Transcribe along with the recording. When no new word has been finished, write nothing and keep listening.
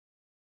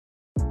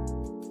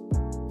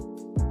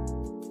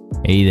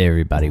Hey there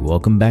everybody,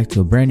 welcome back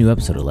to a brand new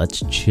episode of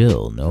Let's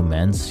Chill No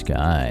Man's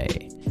Sky.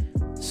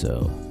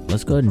 So,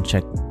 let's go ahead and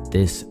check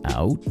this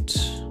out.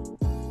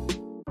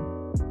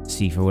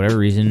 See, for whatever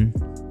reason,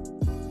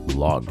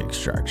 log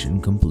extraction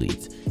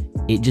complete.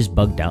 It just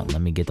bugged out and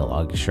let me get the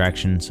log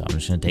extraction, so I'm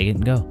just gonna take it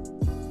and go.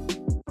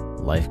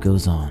 Life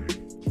goes on,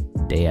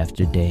 day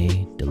after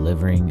day,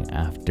 delivering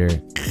after.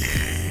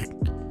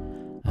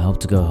 I hope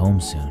to go home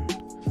soon.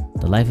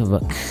 The life of a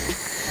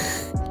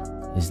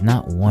is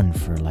not one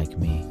for like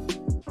me.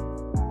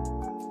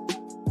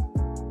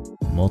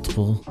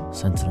 Multiple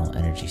sentinel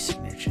energy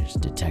signatures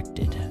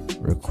detected,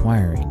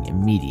 requiring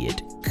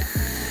immediate.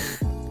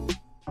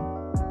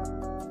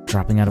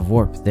 Dropping out of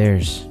warp,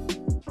 there's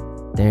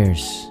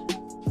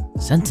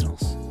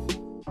sentinels.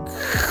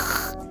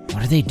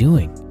 What are they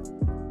doing?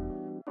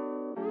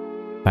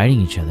 Fighting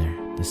each other.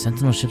 The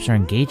sentinel ships are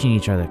engaging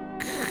each other,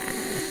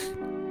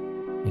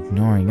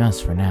 ignoring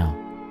us for now.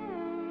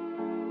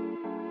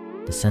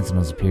 The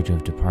sentinels appear to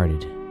have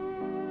departed.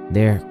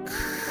 They're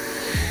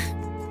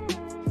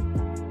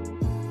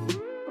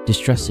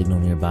distress signal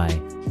nearby.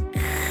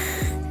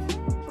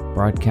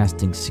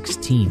 Broadcasting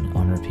 16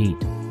 on repeat.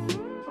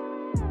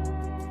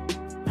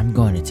 I'm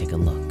going to take a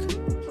look.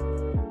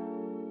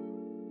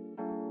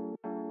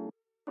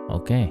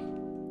 Okay.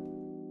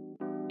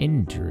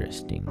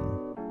 Interesting.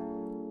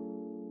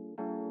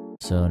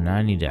 So now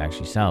I need to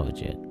actually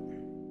salvage it.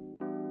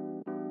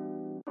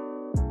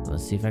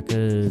 Let's see if I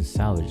could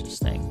salvage this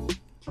thing.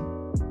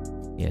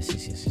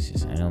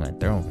 Yes. I know my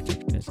thermal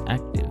protection is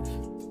active.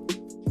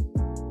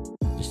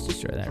 Just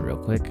destroy that real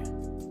quick.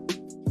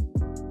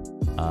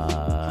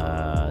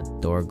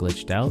 Door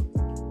glitched out.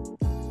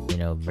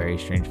 In a very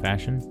strange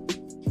fashion.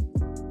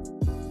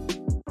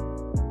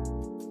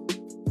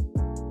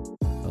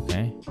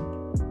 Okay.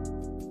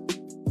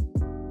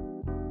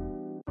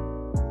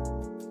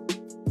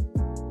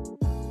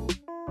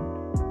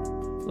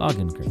 Log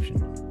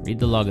encryption. Read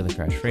the log of the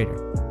crash freighter.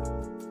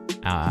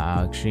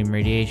 Ow, extreme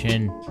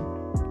radiation.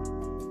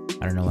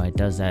 I don't know why it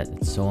does that.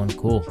 It's so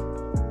uncool.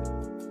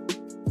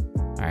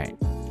 Alright.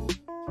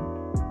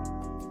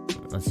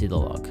 Let's see the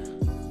log.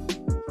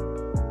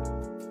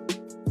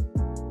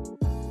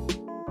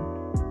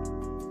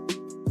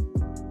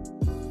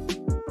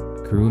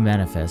 Crew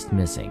manifest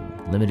missing.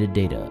 Limited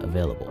data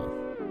available.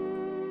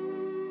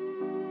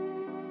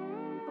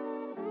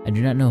 I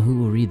do not know who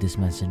will read this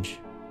message.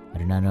 I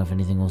do not know if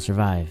anything will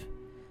survive.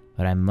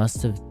 But I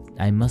must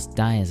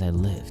die as I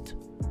lived.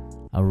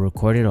 I will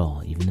record it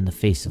all, even in the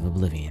face of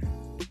oblivion.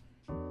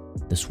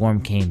 The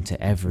swarm came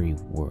to every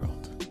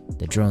world.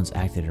 The drones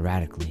acted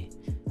erratically,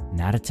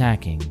 not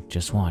attacking,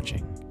 just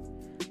watching.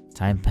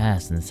 Time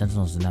passed and the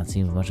sentinels did not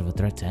seem much of a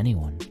threat to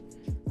anyone.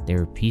 They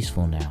were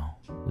peaceful now,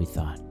 we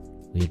thought.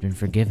 We had been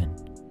forgiven.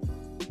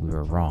 We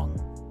were wrong.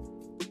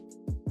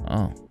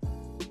 Oh.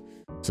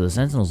 So the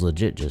sentinels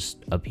legit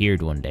just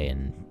appeared one day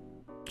and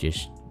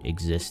just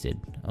existed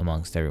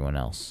amongst everyone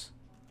else.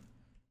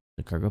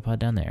 The cargo pod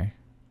down there.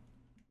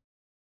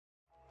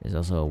 There's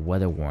also a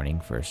weather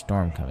warning for a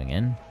storm coming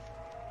in.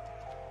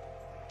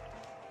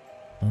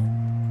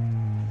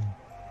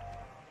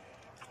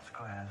 Let's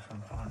go have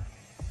some fun.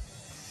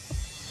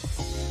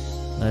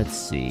 Let's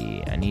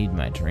see. I need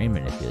my terrain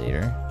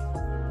manipulator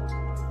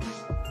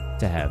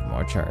to have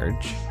more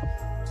charge.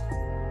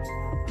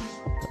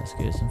 Let's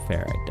get some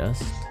ferrite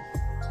dust.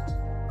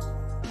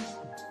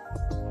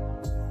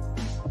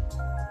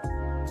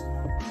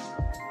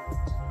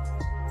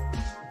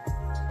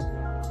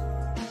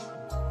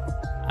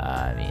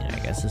 I mean, I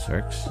guess this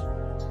works.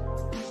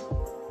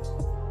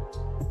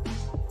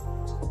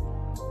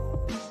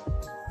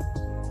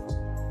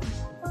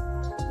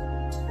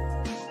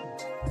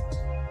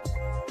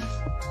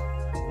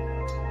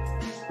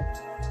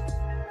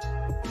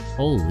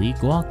 Holy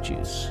guac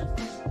juice.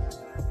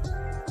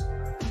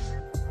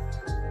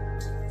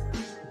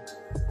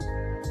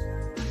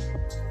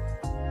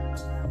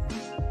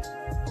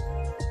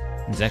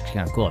 It's actually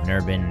kind of cool. I've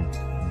never been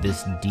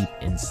this deep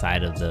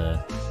inside of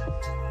the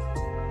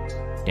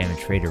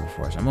damaged freighter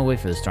before, so I'm gonna wait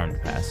for the storm to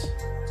pass.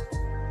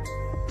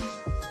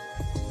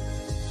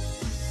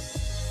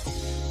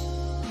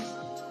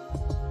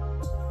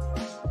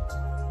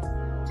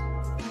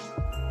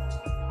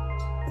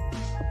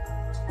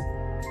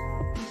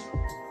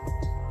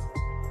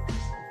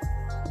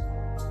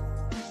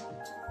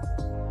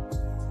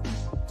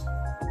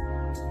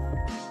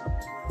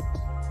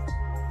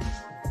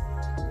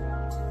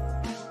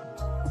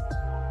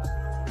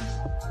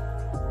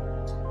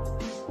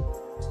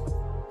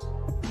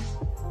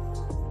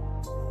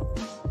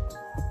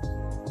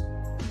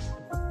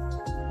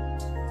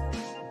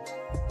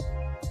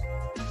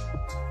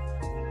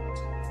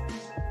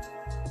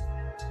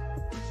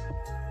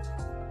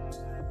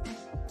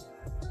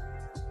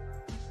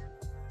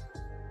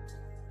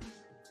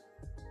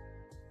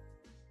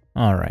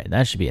 Alright,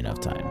 that should be enough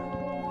time.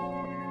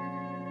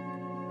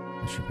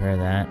 Let's repair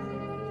that.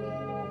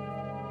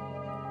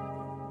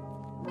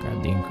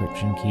 Grab the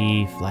encryption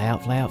key. Fly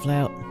out, fly out, fly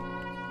out.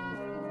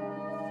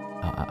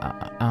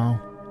 Ow.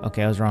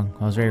 Okay, I was wrong.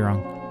 I was very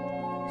wrong.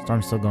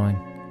 Storm's still going.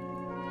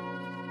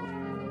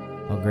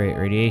 Oh great,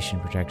 radiation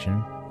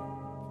protection.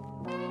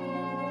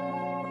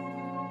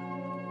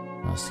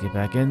 Let's get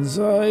back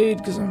inside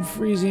because I'm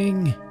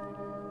freezing.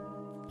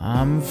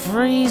 I'm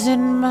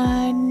freezing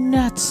my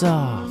nuts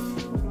off.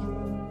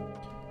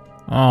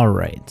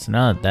 Alright, so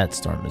now that that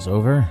storm is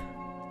over,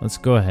 let's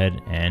go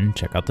ahead and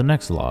check out the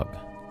next log.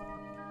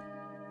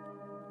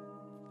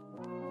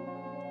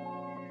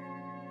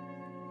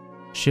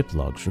 Ship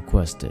logs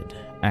requested.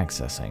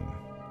 Accessing.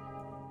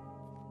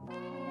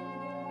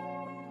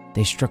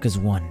 They struck as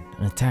one,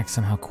 an attack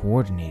somehow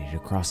coordinated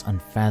across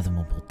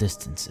unfathomable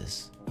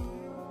distances.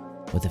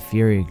 With a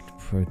fury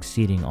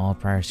exceeding all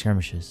prior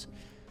skirmishes,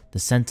 the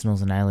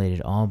Sentinels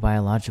annihilated all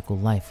biological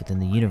life within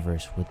the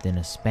universe within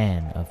a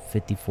span of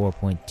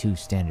 54.2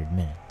 standard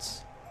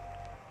minutes.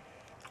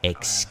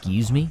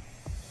 Excuse me?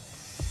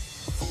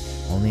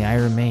 Only I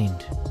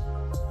remained.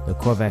 The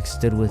Korvax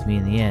stood with me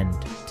in the end,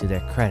 to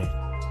their credit.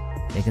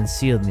 They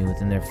concealed me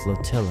within their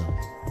flotilla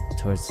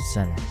towards the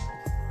center.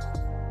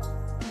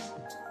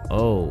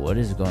 Oh, what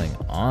is going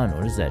on?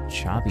 What is that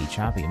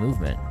choppy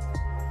movement?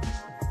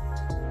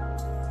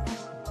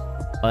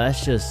 Oh,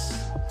 that's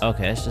just...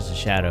 okay, that's just a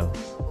shadow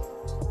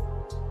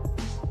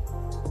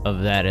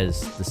of that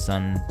as the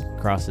sun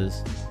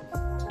crosses.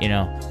 You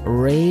know,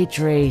 ray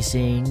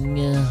tracing.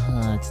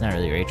 It's not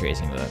really ray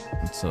tracing, but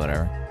it's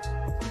whatever.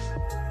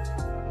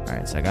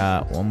 Alright, so I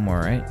got one more,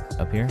 right?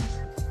 Up here.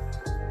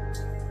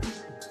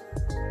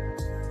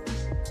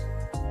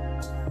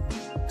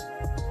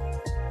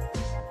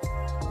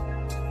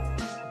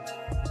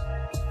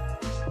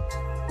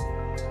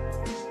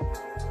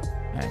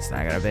 Alright, so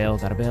now I gotta bail,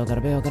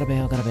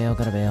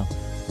 gotta bail.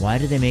 Why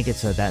did they make it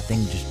so that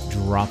thing just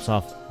drops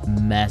off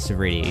massive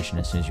radiation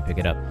as soon as you pick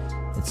it up?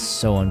 It's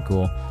so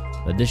uncool.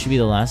 But this should be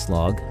the last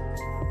log.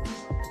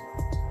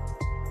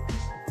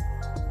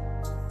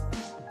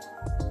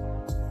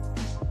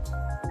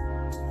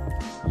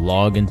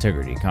 Log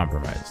integrity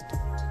compromised.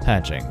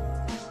 Patching.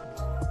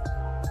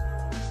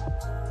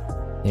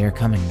 They are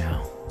coming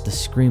now. The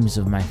screams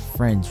of my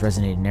friends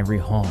resonate in every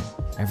hall,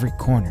 every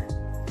corner.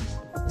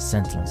 The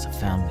Sentinels have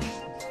found me.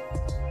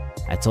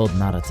 I told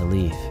Nada to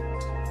leave.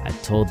 I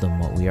told them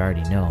what we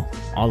already know,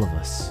 all of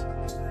us.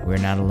 We're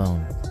not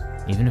alone.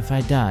 Even if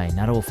I die,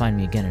 Nada will find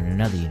me again in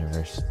another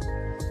universe.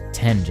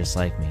 10 just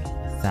like me,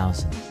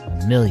 1,000,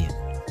 1,000,000.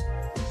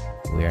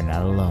 We are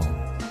not alone.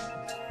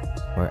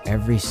 Where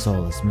every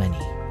soul is many.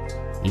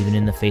 Even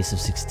in the face of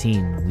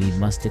 16, we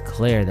must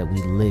declare that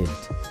we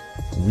lived.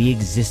 We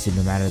existed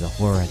no matter the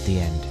horror at the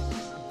end.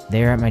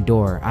 There at my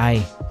door,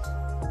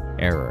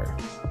 Error.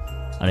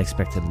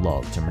 Unexpected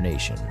log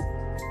termination.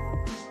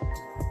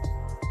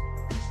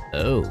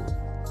 Oh.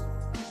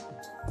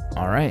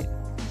 Alright.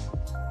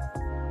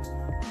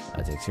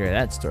 That takes care of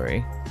that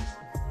story.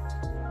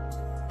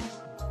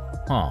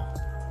 Huh.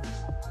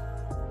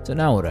 So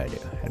now what do I do?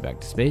 Head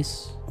back to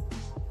space?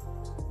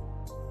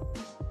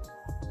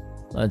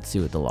 Let's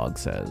see what the log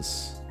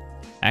says.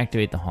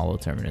 Activate the holo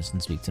terminus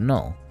and speak to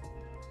Null.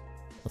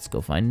 Let's go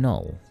find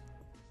Null.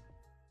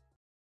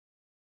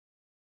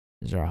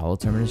 Is there a holo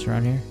terminus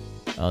around here?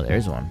 Oh,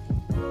 there's one.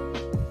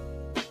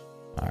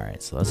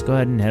 Alright, so let's go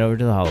ahead and head over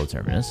to the holo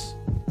terminus.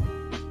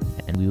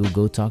 And we will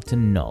go talk to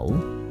Null.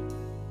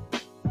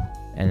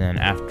 And then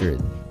after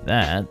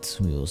that,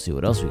 we will see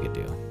what else we could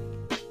do.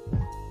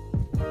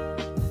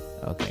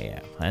 Okay,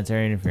 yeah.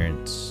 Planetary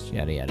interference.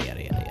 Yada, yada,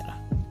 yada, yada, yada.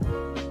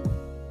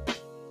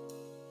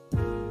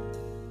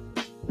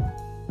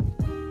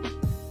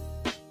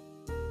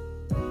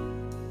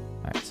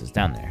 Alright, so it's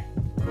down there.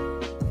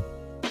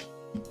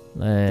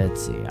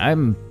 Let's see.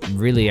 I'm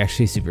really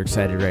actually super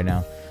excited right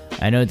now.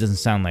 I know it doesn't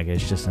sound like it,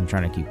 it's just I'm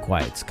trying to keep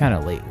quiet. It's kind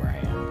of late where I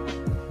am.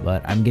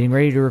 But I'm getting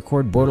ready to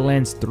record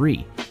Borderlands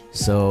 3.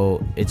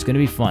 So it's going to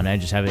be fun. I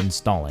just have it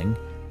installing.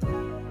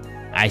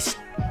 I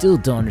still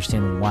don't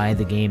understand why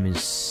the game is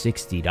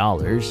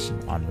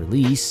 $60 on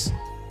release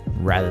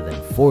rather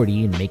than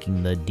 $40 and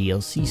making the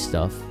DLC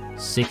stuff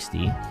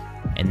 $60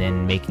 and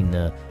then making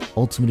the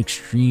Ultimate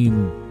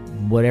Extreme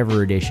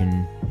whatever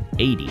edition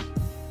 $80.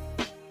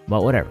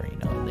 But whatever, you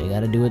know, they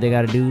gotta do what they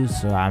gotta do,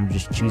 so I'm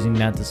just choosing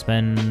not to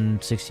spend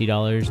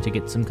 $60 to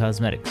get some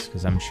cosmetics,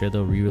 because I'm sure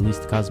they'll re-release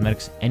the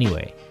cosmetics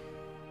anyway.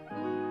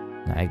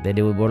 Like they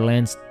did with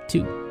Borderlands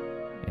 2,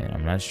 and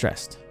I'm not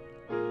stressed.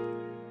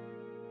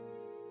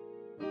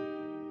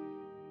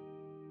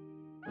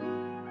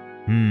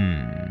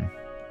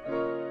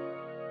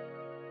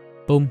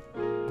 Boom.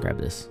 Grab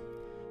this.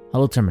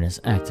 Holo terminus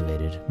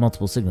activated.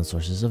 Multiple signal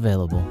sources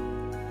available.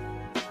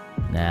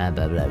 Nah,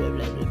 blah, blah, blah,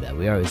 blah, blah, blah.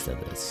 We always did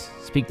this.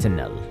 Speak to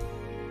Null.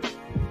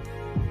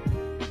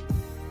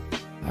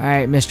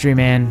 Alright, Mystery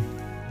Man.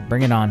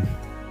 Bring it on.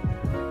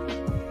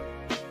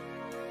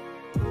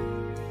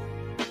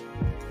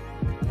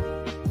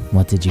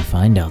 What did you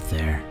find out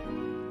there?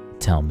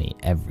 Tell me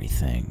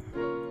everything.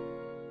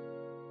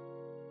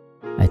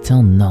 I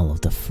tell Null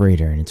of the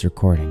freighter and its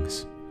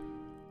recordings,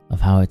 of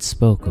how it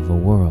spoke of a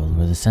world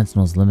where the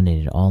Sentinels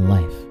eliminated all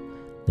life,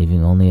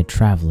 leaving only a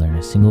traveler and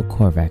a single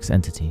Korvax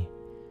entity.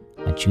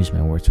 I choose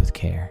my words with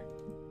care.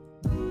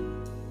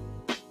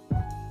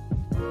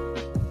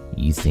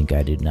 You think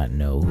I did not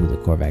know who the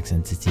Korvax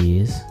entity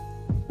is?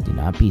 Do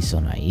not be so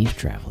naive,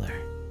 traveler.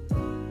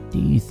 Do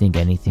you think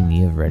anything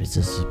you have read is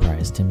a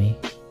surprise to me?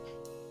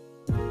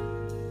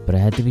 But I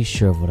had to be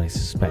sure of what I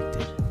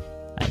suspected.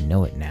 I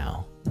know it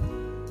now.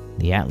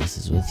 The Atlas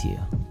is with you.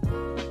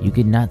 You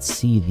could not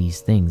see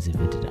these things if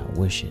it did not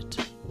wish it.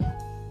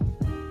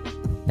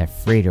 That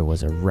freighter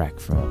was a wreck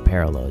from a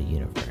parallel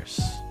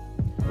universe.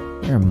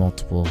 There are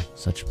multiple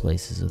such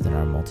places within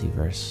our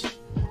multiverse,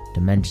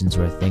 dimensions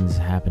where things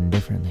happen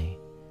differently.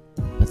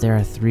 But there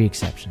are 3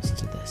 exceptions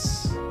to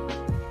this.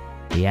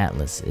 The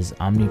Atlas is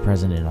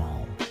omnipresent in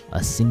all,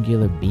 a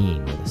singular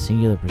being with a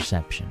singular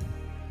perception.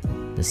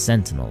 The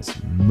Sentinels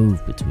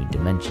move between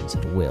dimensions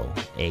at will.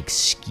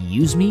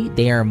 Excuse me?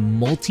 They are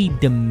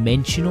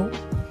multi-dimensional?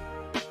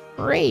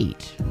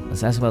 Great!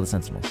 Let's ask about the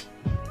Sentinels.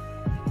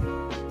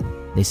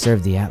 They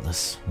served the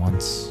Atlas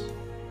once.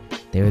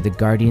 They were the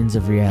guardians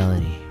of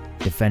reality,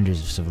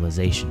 defenders of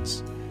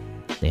civilizations.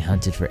 They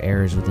hunted for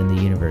errors within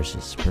the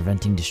universes,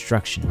 preventing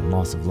destruction and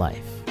loss of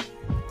life.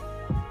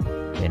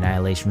 The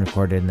annihilation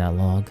recorded in that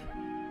log?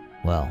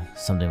 Well,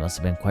 something must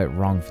have been quite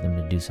wrong for them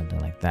to do something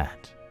like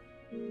that.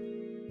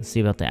 Let's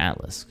see about the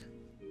Atlas.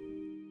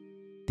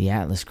 The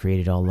Atlas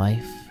created all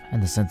life,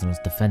 and the Sentinels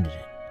defended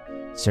it,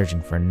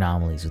 searching for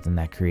anomalies within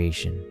that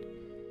creation.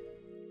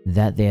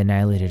 That they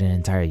annihilated an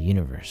entire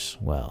universe,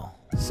 well,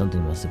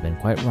 something must have been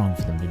quite wrong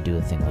for them to do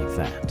a thing like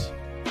that.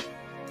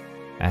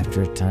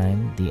 After a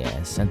time, the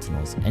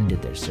Sentinels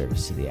ended their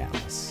service to the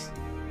Atlas.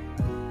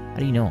 How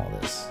do you know all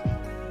this?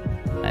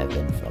 I have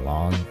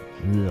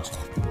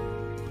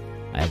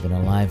been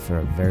alive for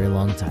a very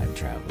long time,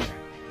 traveler.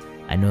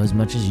 I know as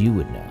much as you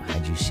would know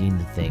had you seen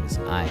the things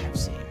I have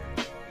seen.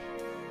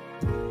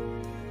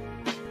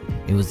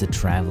 It was the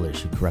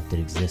travelers who corrupted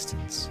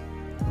existence.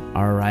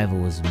 Our arrival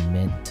was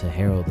meant to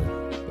herald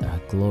a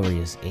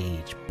glorious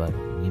age, but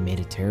we made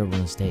a terrible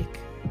mistake.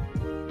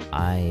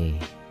 I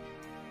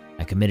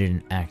committed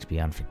an act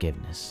beyond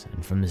forgiveness,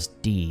 and from this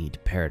deed,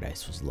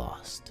 paradise was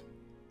lost.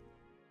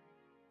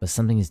 But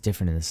something is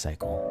different in this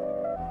cycle.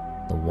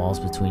 The walls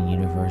between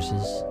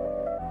universes,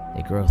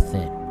 they grow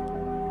thin.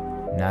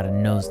 Nada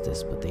knows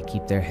this, but they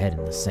keep their head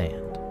in the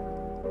sand.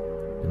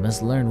 We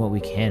must learn what we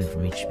can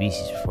from each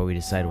species before we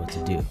decide what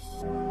to do.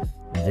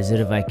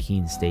 Visit a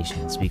Vy'keen station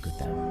and speak with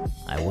them.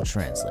 I will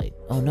translate.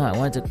 Oh no, I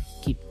wanted to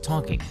keep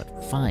talking,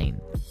 but fine.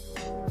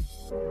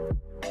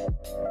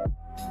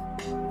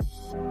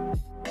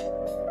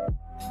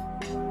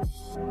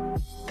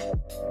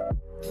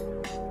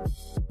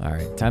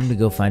 Alright, time to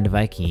go find a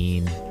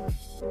Vy'keen.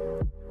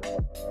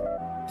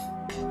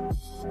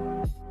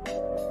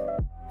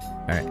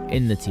 Alright,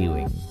 in the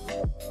T-Wing.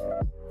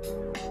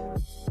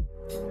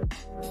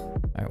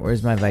 Alright,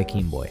 where's my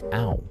Vy'keen boy?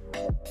 Ow.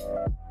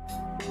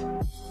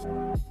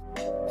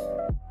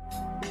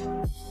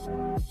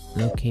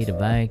 Locate a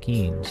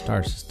Vy'keen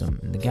star system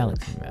in the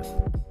galaxy map.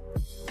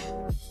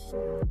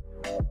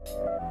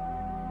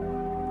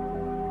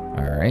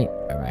 Alright,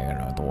 am I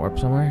gonna have to warp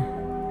somewhere?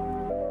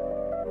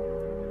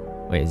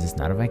 Wait, is this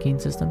not a Vy'keen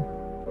system?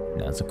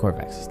 No, it's a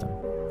Korvax system.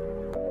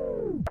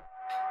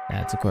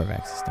 That's a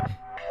Korvax system.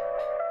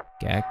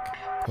 Gek,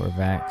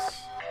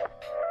 Korvax,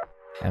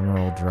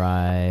 Emerald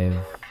Drive,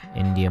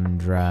 Indium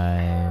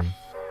Drive,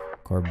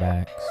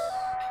 Korvax.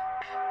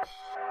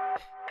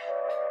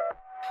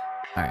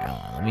 Alright,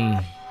 hold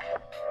on,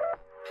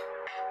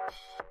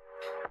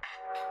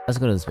 let's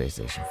go to the space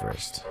station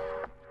first.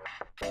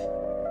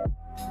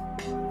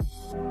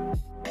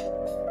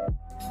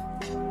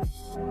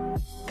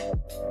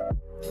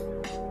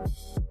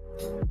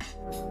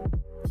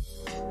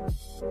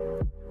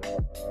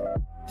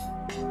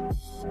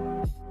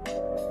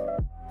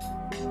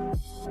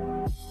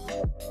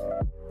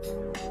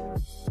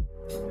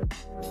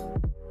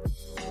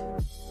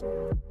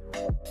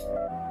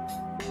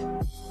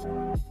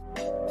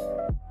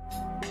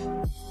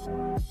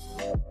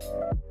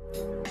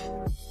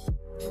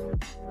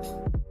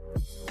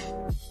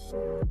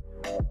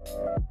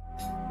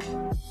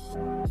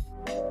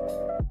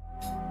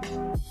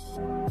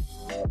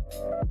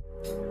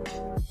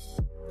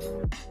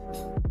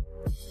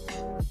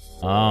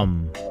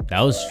 That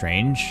was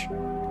strange.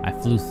 I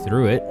flew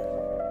through it.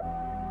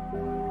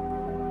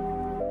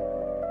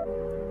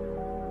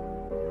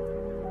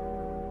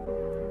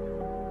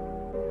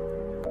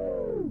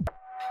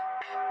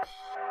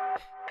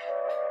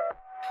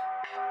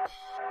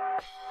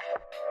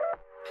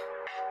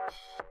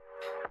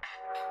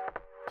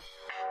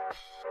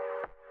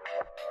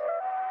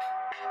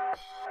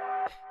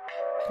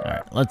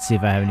 Alright, let's see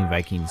if I have any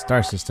Vy'keen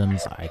star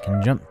systems I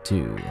can jump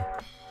to.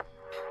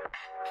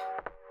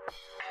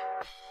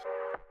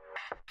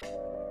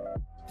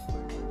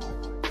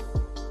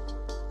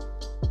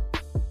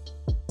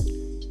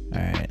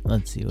 Alright,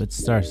 let's see. What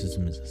star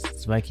system is this?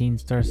 It's Vy'keen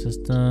star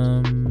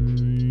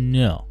system?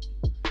 No.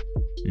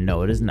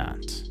 No, it is not.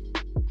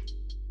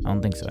 I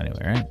don't think so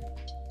anyway, right?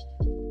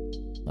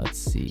 Let's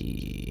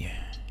see.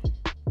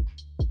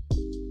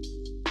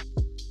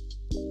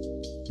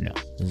 No,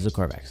 this is a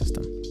Korvax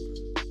system.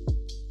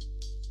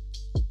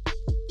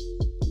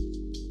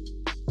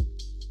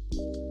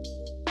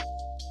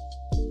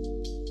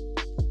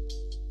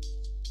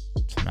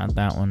 Not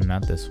that one,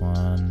 not this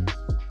one.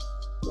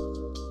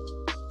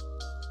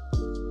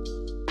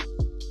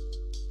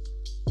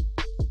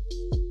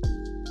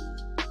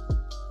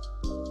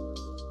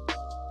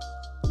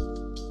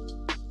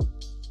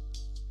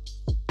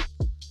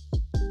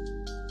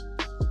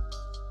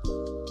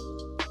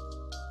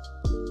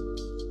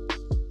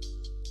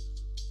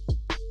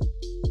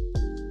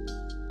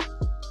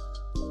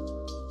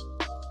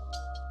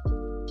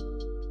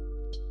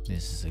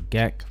 This is a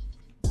Gek.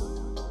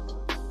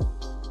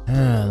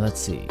 Let's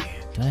see.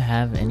 Do I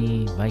have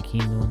any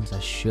Viking ones? I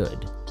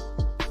should.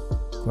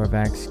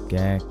 Korvax,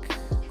 Gek,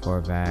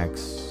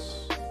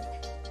 Korvax.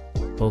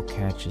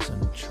 Bowcatch is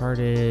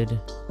Uncharted.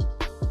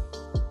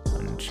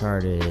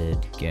 Uncharted,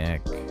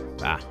 Gek.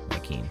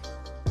 Viking.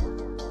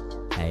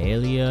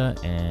 Hylia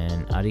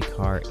and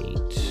Adhikar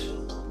 8.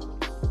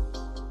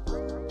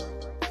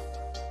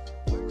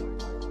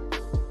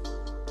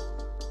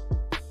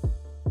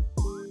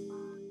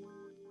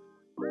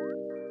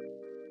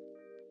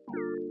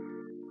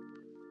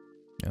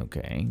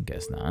 Okay,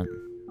 guess not.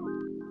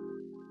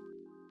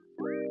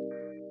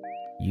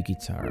 Yuki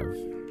Tarov.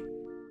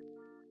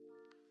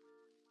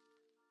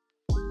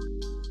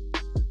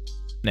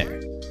 There.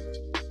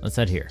 Let's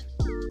head here.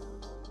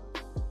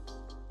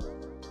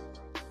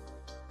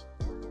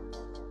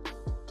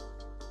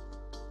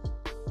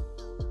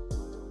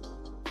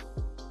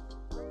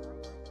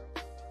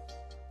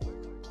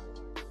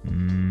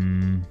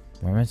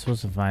 Where am I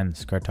supposed to find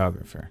this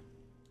cartographer?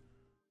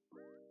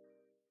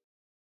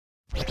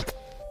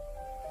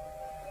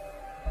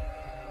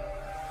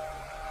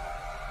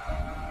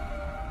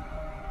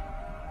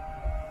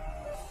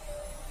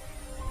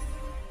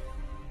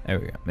 There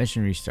we go.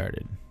 Mission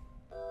restarted.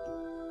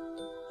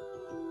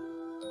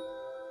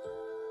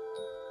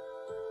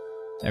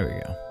 There we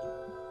go.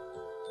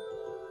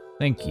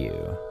 Thank you.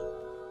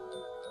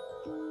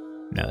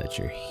 Now that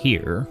you're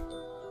here,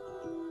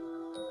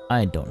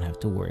 I don't have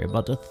to worry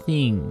about a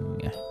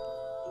thing.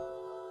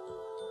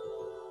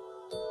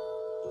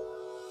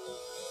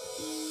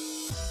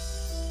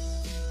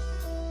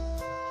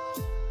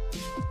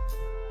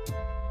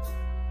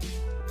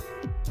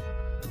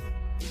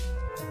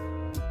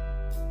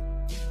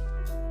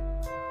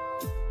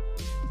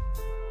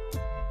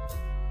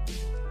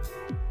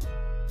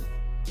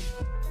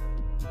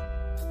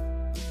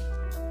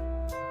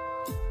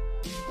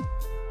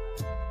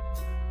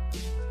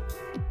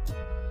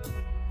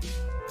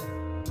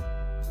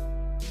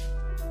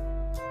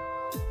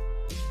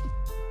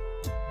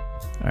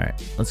 Alright,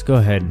 let's go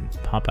ahead and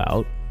pop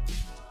out.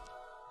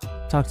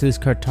 Talk to this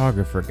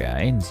cartographer guy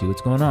and see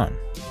what's going on.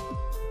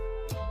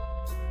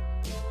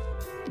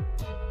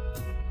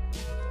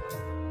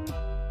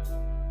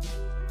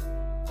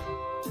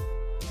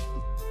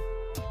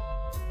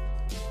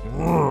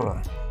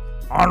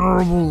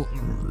 Honorable.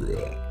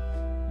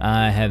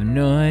 I have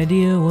no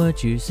idea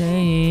what you're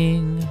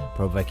saying.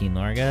 Pro Viking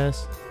lore, I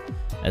guess.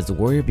 As the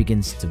warrior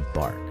begins to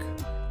bark,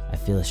 I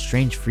feel a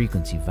strange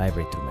frequency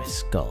vibrate through my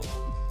skull.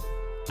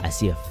 I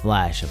see a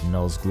flash of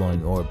Null's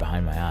glowing orb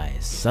behind my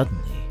eyes.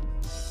 Suddenly,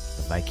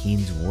 the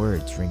Viking's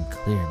words ring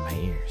clear in my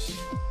ears.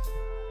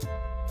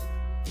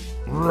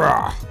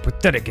 Rah!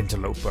 Pathetic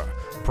interloper,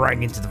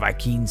 prying into the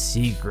Viking's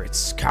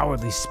secrets.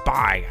 Cowardly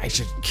spy, I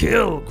should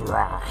kill,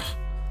 grah!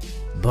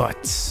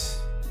 But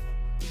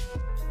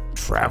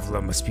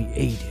traveler must be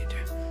aided.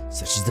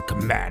 Such is the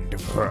command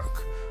of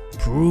Herc.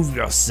 Prove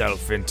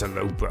yourself,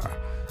 interloper.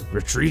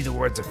 Retrieve the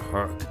words of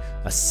Herc.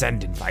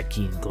 Ascend in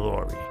Viking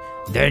glory.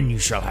 Then you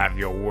shall have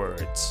your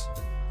words.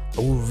 I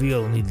will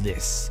reveal only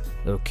this.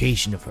 The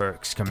location of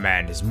Herc's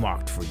command is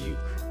marked for you.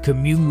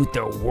 Commune with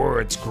their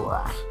words,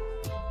 grah.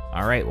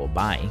 Alright, well,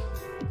 bye.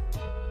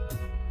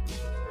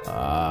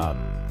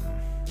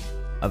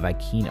 A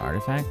Viking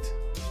artifact?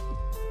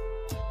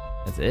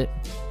 That's it?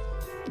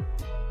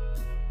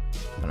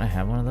 Don't I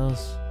have one of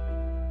those?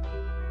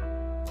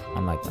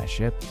 Unlike my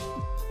ship.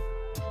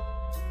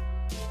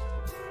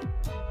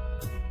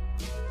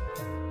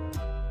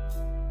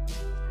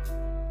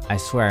 I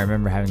swear I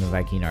remember having a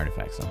Viking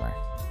artifact somewhere.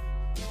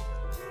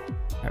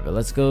 Alright, but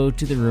let's go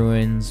to the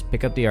ruins,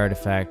 pick up the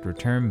artifact,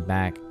 return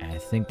back, and I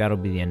think that'll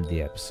be the end of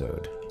the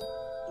episode.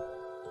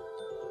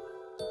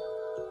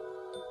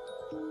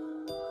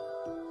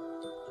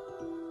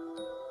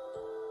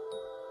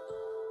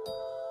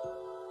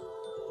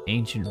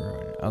 Ancient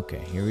ruin.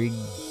 Okay, here we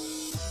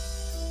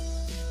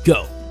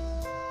go.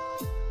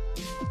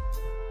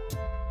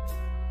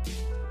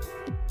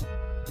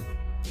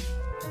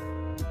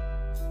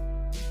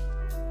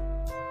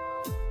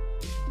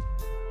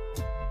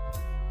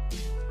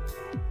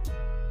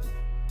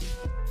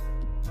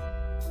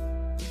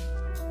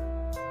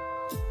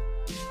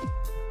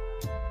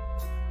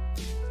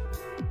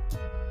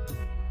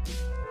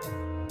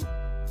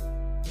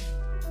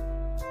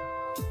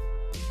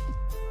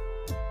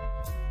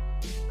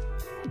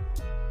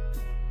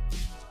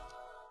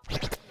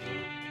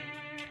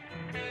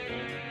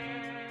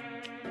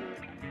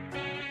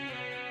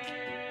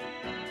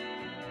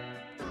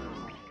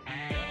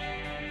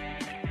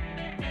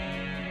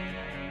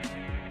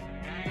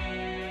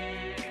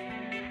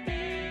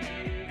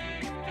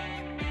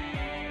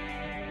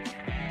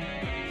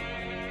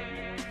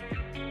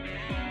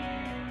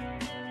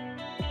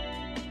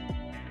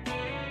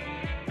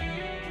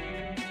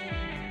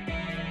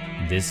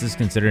 This is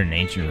considered an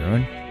ancient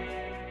ruin?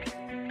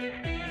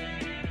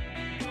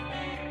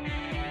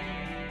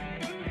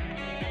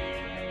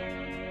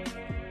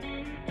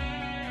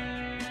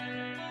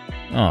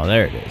 Oh,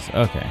 there it is.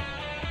 Okay.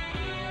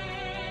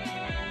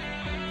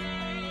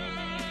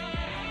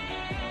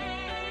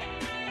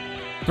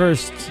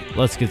 First,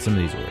 let's get some of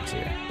these words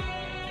here.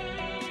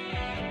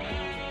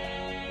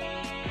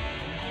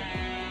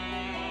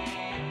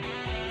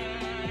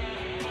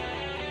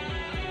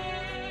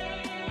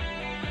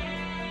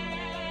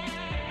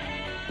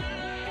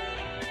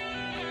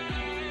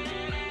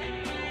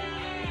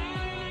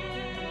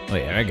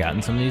 Wait, have I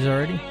gotten some of these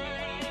already?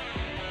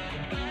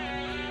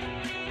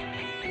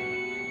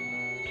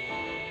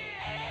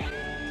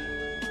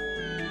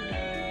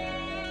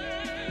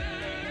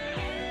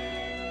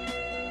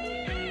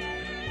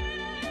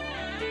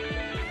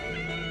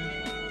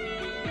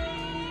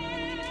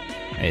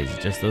 Hey, is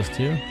it just those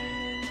two?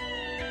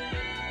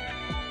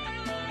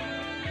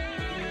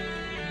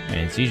 I mean,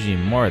 it's usually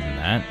more than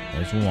that.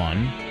 There's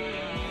one.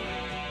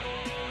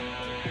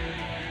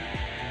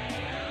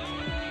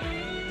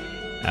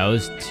 That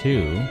was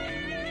two.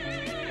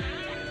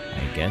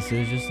 I guess it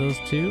was just those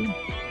two?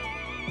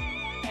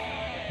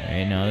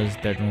 Alright, no, there's a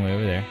third one way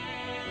over there.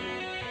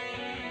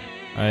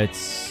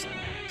 Let's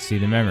see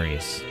the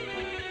memories.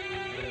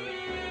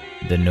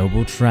 The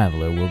noble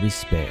traveler will be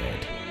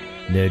spared.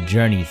 Their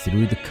journey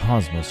through the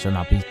cosmos shall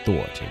not be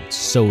thwarted,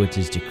 so it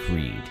is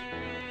decreed.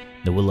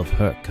 The will of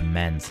Herc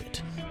commands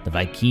it. The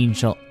Vy'keen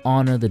shall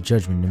honor the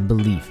judgment and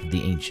belief of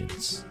the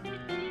ancients.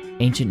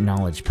 Ancient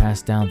knowledge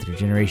passed down through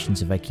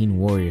generations of Vy'keen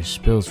warriors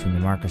spills from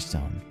the marker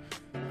stone,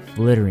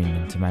 flittering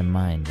into my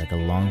mind like a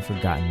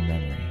long-forgotten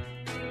memory.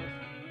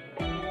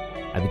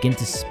 I begin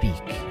to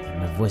speak,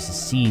 and my voice is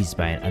seized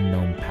by an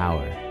unknown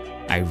power.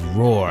 I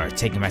roar,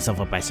 taking myself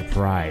up by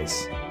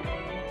surprise.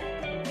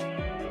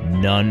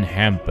 None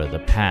hamper the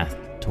path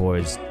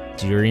towards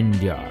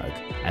Durindyarg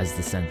as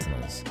the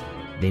Sentinels.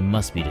 They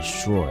must be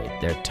destroyed.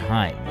 Their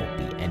time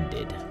will be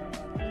ended.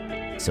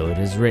 So it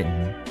is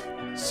written,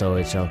 so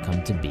it shall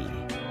come to be.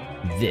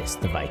 This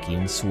the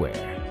Vy'keen swear.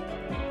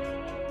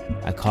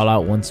 I call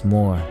out once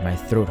more, my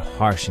throat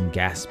harsh and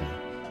gaspy,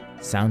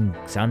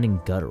 sounding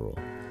guttural.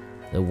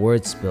 The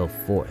words spill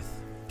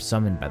forth,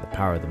 summoned by the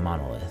power of the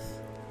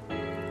monolith.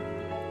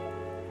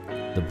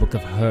 The Book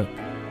of Herc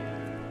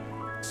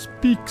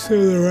speaks of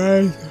the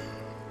rise.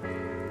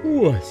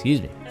 Ooh,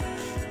 excuse me.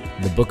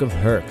 The Book of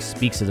Herc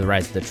speaks of the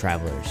rise of the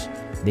travelers.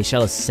 They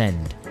shall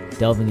ascend,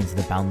 delving into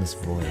the boundless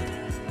void.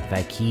 The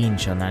Vy'keen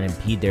shall not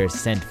impede their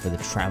ascent, for the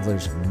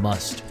travelers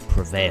must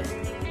prevail.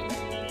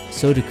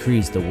 So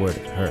decrees the word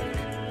of Herc.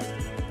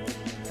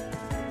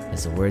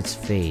 As the words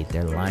fade,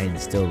 their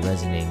lines still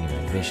resonating in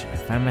my vision, I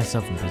find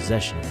myself in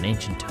possession of an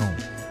ancient tome.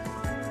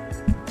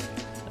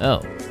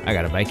 Oh, I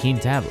got a Vy'keen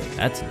tablet.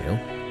 That's new.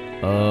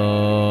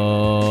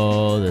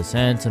 Oh, the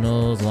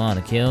Sentinels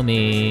wanna kill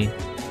me.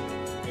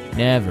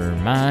 Never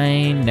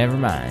mind, never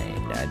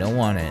mind. I don't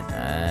want it.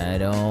 I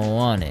don't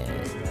want it.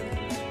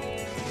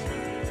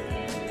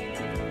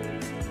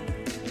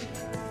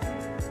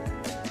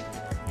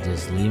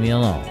 Just leave me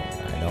alone.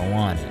 I don't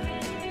want it.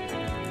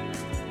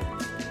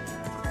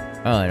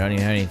 Oh, I don't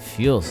even have any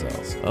fuel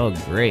cells. Oh,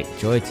 great.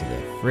 Joy to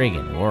the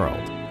friggin'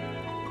 world.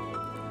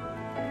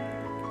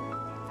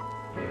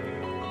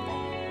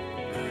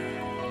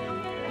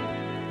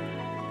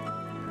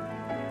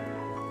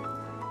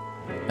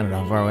 I don't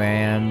know how far away I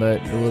am,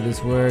 but will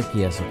this work?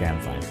 Yes, okay,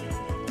 I'm fine.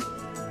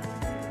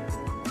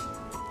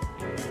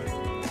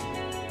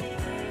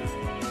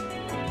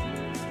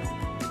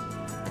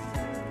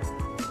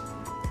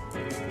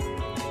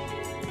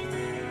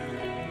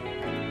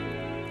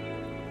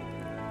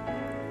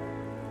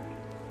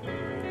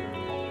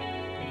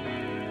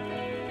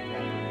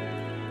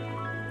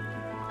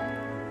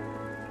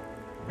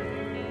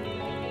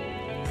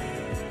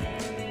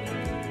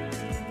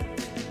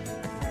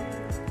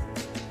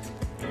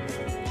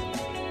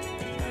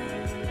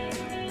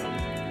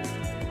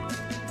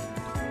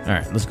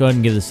 Alright, let's go ahead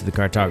and give this to the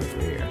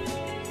cartographer here.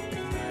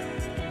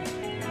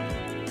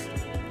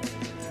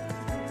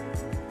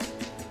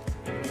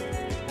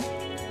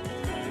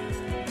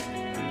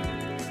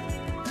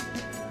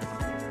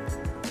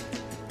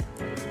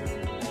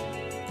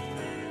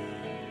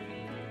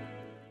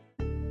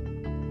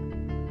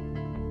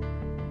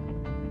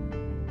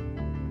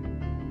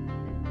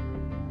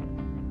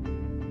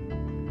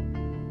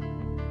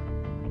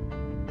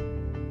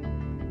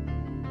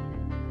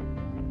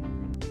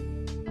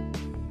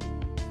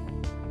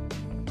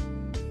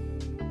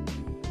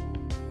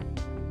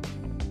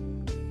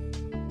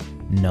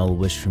 Null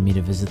wished for me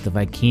to visit the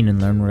Vy'keen and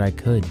learn what I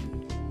could.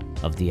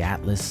 Of the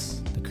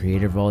Atlas, the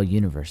creator of all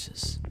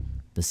universes,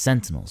 the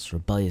Sentinels,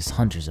 rebellious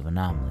hunters of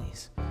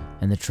anomalies,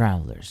 and the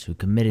Travelers who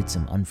committed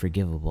some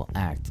unforgivable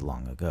act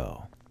long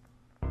ago.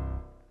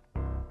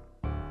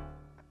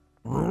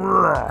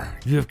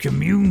 You have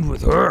communed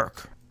with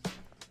Herc.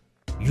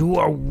 You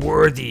are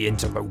worthy,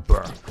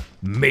 interloper.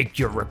 Make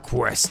your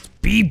request.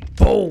 Be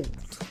bold.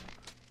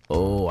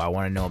 Oh, I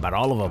want to know about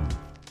all of them.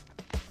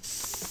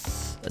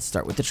 Let's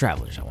start with the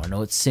travelers. I want to know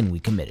what sin we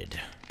committed.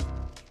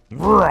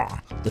 Rah!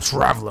 The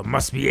traveler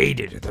must be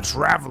aided. The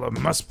traveler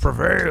must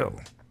prevail.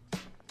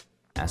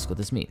 Ask what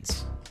this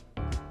means.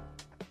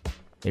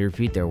 They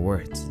repeat their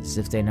words as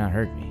if they not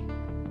heard me.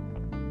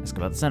 Ask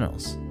about the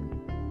sentinels.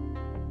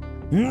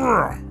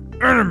 Rah!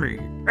 Enemy!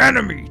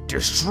 Enemy!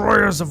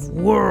 Destroyers of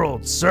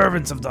worlds!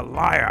 Servants of the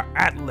liar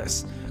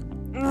Atlas!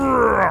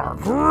 Rah!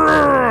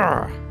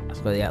 Rah!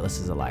 Ask why the Atlas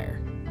is a liar.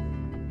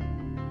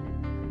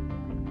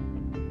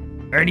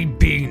 Any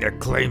being that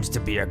claims to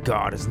be a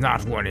god is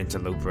not one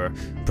interloper.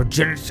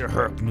 Progenitor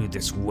Herc knew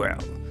this well.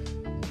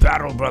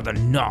 Battle Brother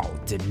Null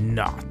did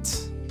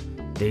not.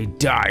 They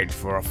died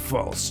for a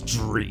false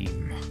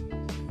dream.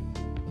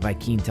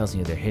 Vy'keen tells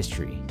me of their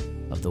history,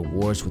 of the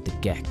wars with the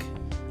Gek,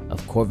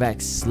 of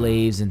Korvac's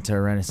slaves and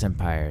Tyrannus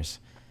empires.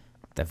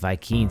 That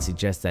Vy'keen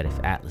suggests that if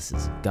Atlas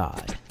is a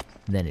god,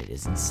 then it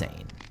is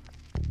insane.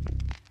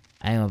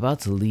 I am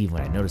about to leave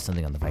when I notice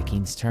something on the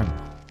Vy'keen's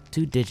terminal.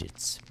 2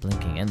 digits,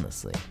 blinking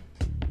endlessly.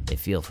 They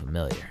feel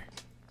familiar.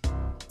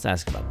 Let's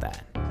ask about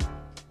that.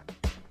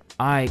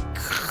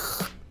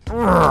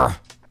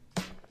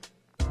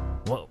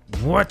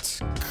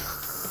 What?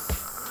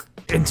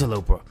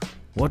 Interloper,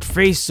 what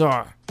face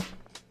are...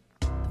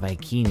 The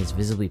Vy'keen is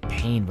visibly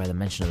pained by the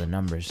mention of the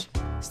numbers,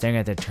 staring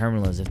at their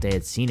terminal as if they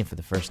had seen it for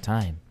the first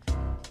time.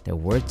 Their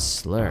words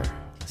slur,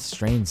 a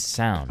strange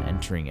sound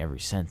entering every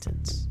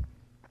sentence.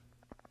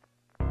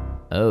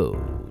 Oh,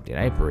 did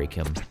I break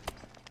him?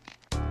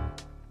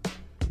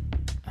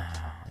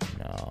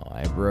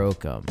 I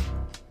broke him.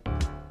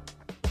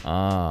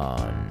 Oh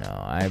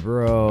no, I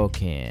broke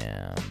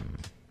him.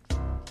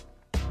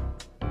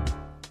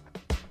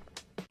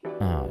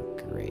 Oh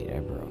great, I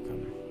broke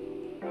him.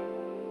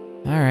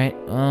 Alright,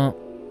 well...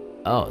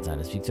 Oh, time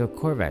to speak to a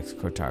Korvac's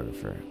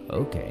cartographer.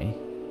 Okay.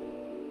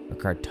 A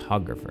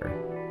cartographer.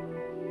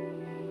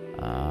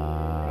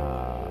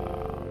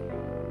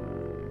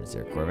 Is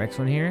there a Korvac's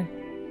one here?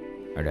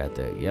 Or that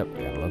there? Yep,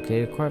 gotta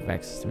locate a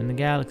Korvac system in the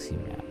galaxy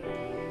map.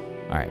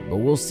 Alright, but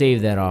we'll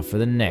save that off for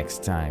the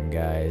next time,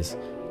 guys.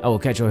 I will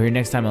catch you all here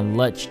next time on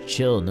Let's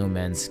Chill No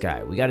Man's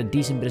Sky. We got a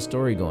decent bit of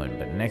story going,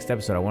 but next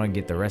episode I want to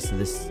get the rest of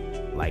this,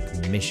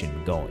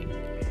 mission going.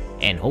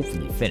 And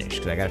hopefully finish,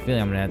 because I got a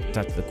feeling I'm going to have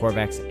to talk to the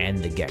Korvacs and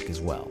the Gek as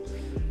well.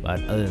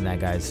 But other than that,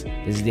 guys,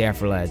 this is the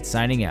Afrolad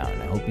signing out,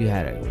 and I hope you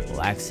had a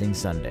relaxing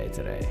Sunday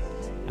today.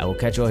 I will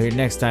catch you all here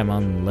next time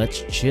on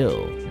Let's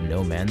Chill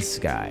No Man's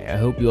Sky. I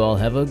hope you all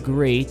have a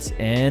great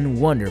and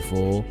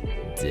wonderful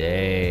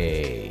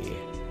day.